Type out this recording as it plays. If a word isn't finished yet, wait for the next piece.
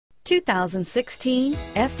2016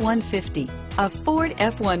 F-150. A Ford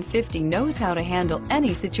F-150 knows how to handle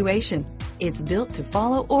any situation. It's built to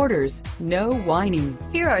follow orders, no whining.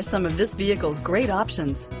 Here are some of this vehicle's great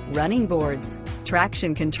options: running boards,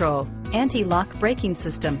 traction control, anti-lock braking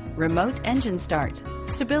system, remote engine start,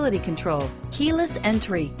 stability control, keyless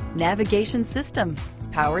entry, navigation system,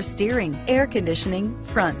 power steering, air conditioning,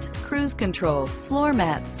 front, cruise control, floor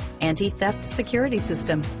mats, anti-theft security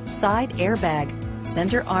system, side airbag,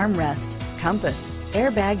 center armrest, compass,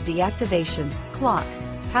 airbag deactivation, clock,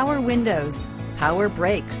 power windows, power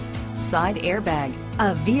brakes, side airbag.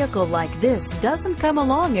 A vehicle like this doesn't come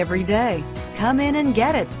along every day. Come in and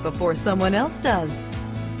get it before someone else does.